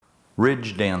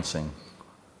Ridge dancing.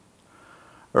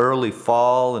 Early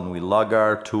fall and we lug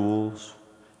our tools,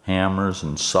 hammers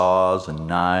and saws and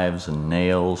knives and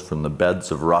nails from the beds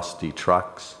of rusty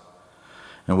trucks,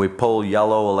 and we pull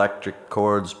yellow electric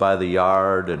cords by the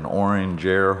yard and orange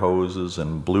air hoses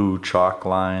and blue chalk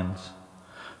lines,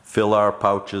 fill our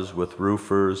pouches with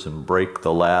roofers and break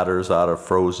the ladders out of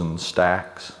frozen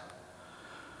stacks.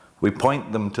 We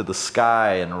point them to the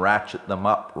sky and ratchet them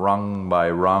up rung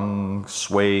by rung,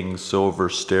 swaying silver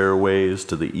stairways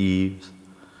to the eaves.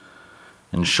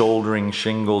 And shouldering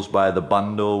shingles by the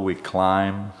bundle, we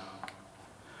climb.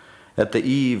 At the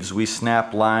eaves, we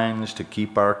snap lines to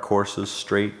keep our courses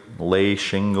straight, lay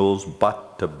shingles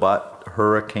butt to butt,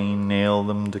 hurricane nail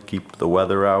them to keep the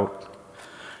weather out.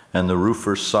 And the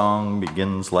roofer's song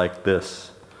begins like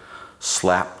this: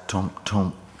 slap, tump,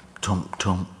 tump, tump,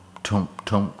 tump, tump,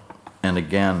 tump. And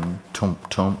again, tump,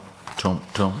 tump, tump,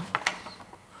 tump.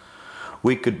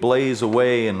 We could blaze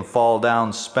away and fall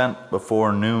down spent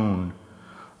before noon,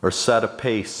 or set a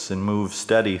pace and move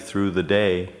steady through the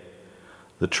day.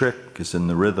 The trick is in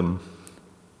the rhythm.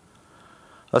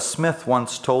 A smith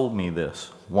once told me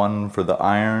this, one for the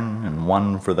iron and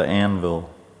one for the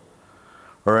anvil.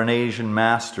 Or an Asian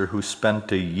master who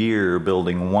spent a year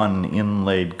building one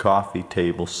inlaid coffee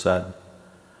table said,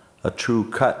 a true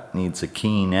cut needs a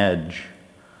keen edge,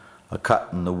 a cut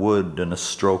in the wood and a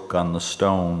stroke on the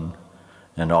stone,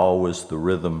 and always the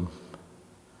rhythm.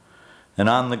 And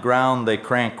on the ground they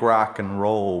crank rock and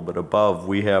roll, but above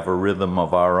we have a rhythm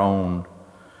of our own,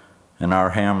 and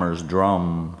our hammers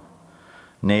drum.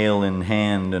 Nail in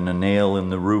hand and a nail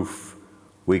in the roof,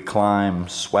 we climb,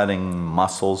 sweating,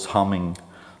 muscles humming,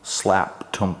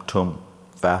 slap, tump, tump,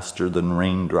 faster than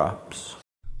raindrops.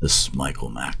 This is Michael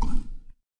Macklin.